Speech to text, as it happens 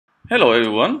Hello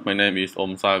everyone, my name is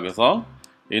Oum Saokosal.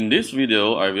 In this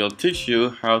video, I will teach you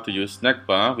how to use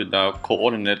Snackbar without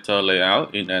coordinator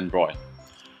layout in Android.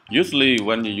 Usually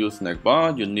when you use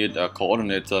Snackbar, you need a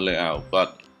coordinator layout,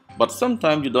 but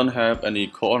sometimes you don't have any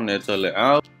coordinator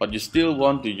layout, but you still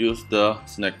want to use the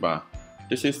Snackbar.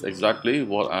 This is exactly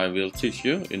what I will teach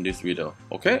you in this video.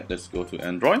 Okay, let's go to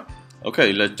Android.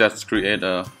 Okay, let's just create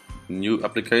a new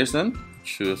application.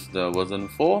 Choose the version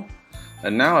 4.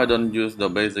 And now I don't use the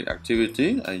basic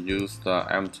activity, I use the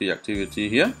empty activity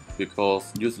here,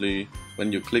 because usually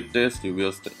when you click this, you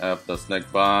will have the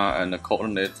Snackbar and the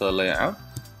coordinator layout.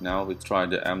 Now we try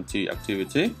the empty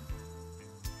activity.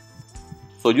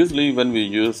 So usually when we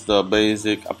use the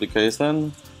basic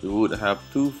application, we would have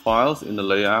two files in the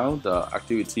layout, the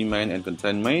activity main and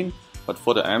content main. But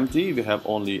for the empty, we have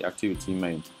only activity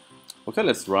main. Okay,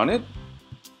 let's run it.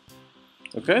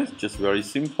 Okay, just very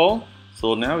simple.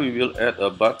 So now we will add a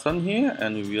button here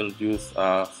and we will use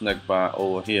a Snackbar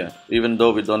over here, even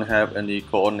though we don't have any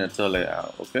coordinator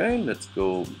layout. Okay, let's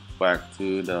go back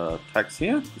to the text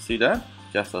here. You see that?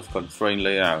 Just a constraint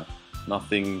layout,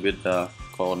 nothing with the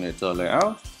coordinator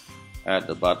layout. Add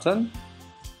the button.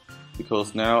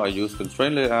 Because now I use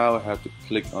constraint layout, I have to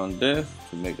click on this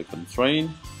to make the constraint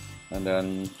and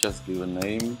then just give a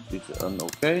name, return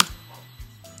OK.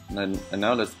 And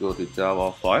now let's go to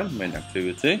Java file, main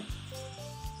activity.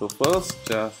 So first,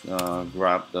 just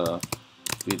grab the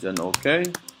return OK.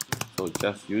 So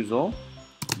just usual,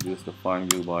 use the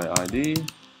find view by ID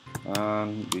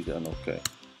and return OK.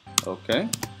 Okay,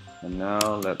 and now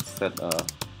let's set a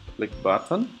click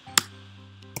button,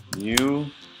 new,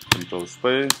 control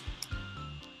space.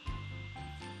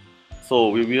 So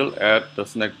we will add the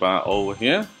Snackbar over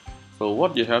here. So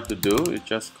what you have to do is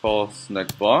just call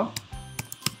Snackbar.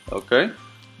 Okay,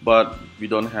 but we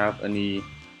don't have any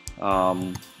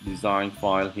design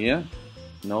file here.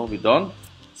 No, we don't.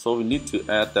 So we need to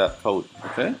add that code.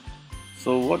 Okay,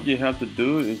 so what you have to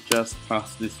do is just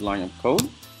pass this line of code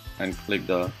and click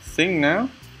the thing now.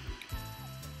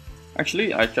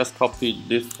 Actually, I just copied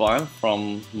this file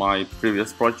from my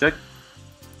previous project.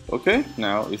 Okay,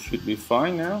 now it should be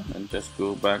fine now, and just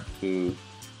go back to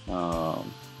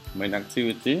main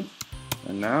activity,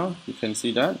 and now you can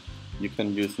see that you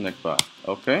can use Snackbar.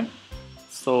 Okay,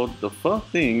 so the first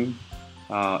thing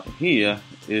here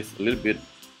is a little bit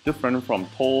different from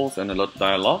tools and a lot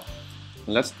dialog.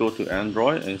 Let's go to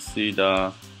Android and see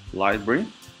the library.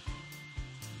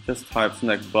 Just type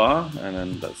Snackbar and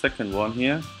then the second one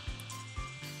here.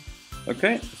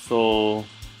 Okay, so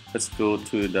let's go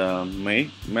to the make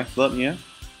method here.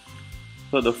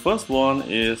 So the first one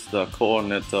is the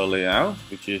coordinator layout,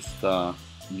 which is the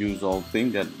usual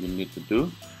thing that you need to do.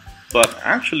 But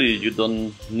actually you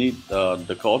don't need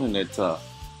the coordinator.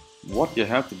 What you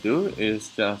have to do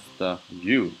is just the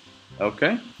view.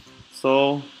 Okay,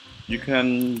 so you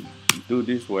can do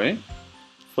this way.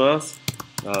 First,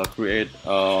 create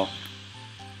a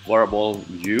variable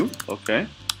view. Okay,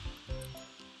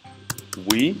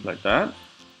 we like that,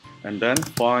 and then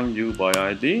find view by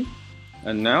ID.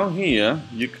 And now here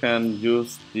you can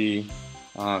use the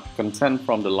content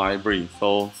from the library.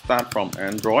 So start from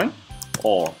Android,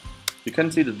 or you can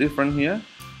see the difference here.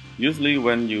 Usually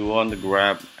when you want to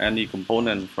grab any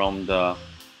component from the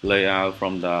layout,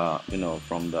 from the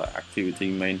from the activity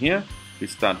main here, we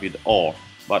start with or.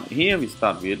 But here we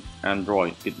start with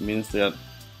Android. It means that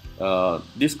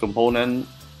this component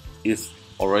is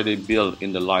already built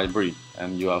in the library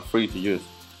and you are free to use.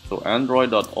 So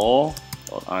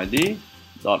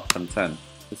android.R.id.content.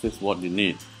 This is what you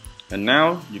need. And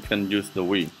now you can use the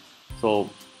we. So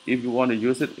if you want to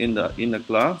use it in the inner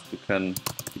class, you can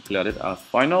declare it as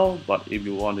final. But if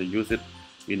you want to use it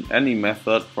in any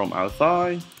method from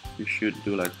outside, you should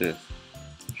do like this.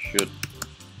 You should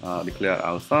declare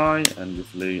outside, and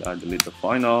usually I delete the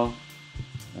final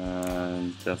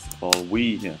and just call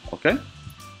we here. Okay,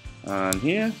 and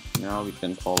here now we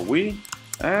can call we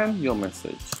and your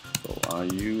message. So are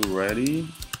you ready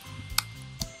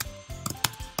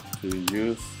to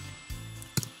use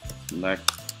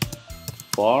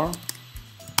Snackbar?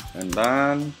 And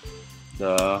then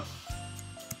the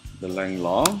length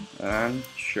long and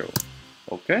show.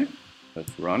 Okay,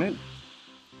 let's run it.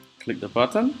 Click the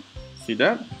button. See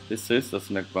that? This is the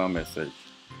Snackbar message.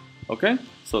 Okay,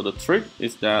 so the trick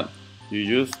is that you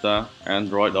use the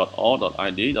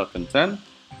android.R.id.content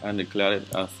and declare it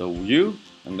as a view,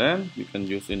 and then you can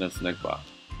use it in a Snackbar.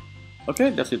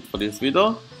 Okay, that's it for this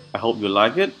video. I hope you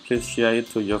like it. Please share it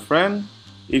to your friend.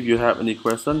 If you have any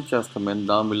questions, just comment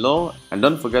down below, and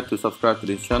don't forget to subscribe to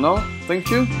this channel. Thank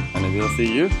you, and I will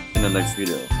see you in the next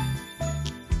video.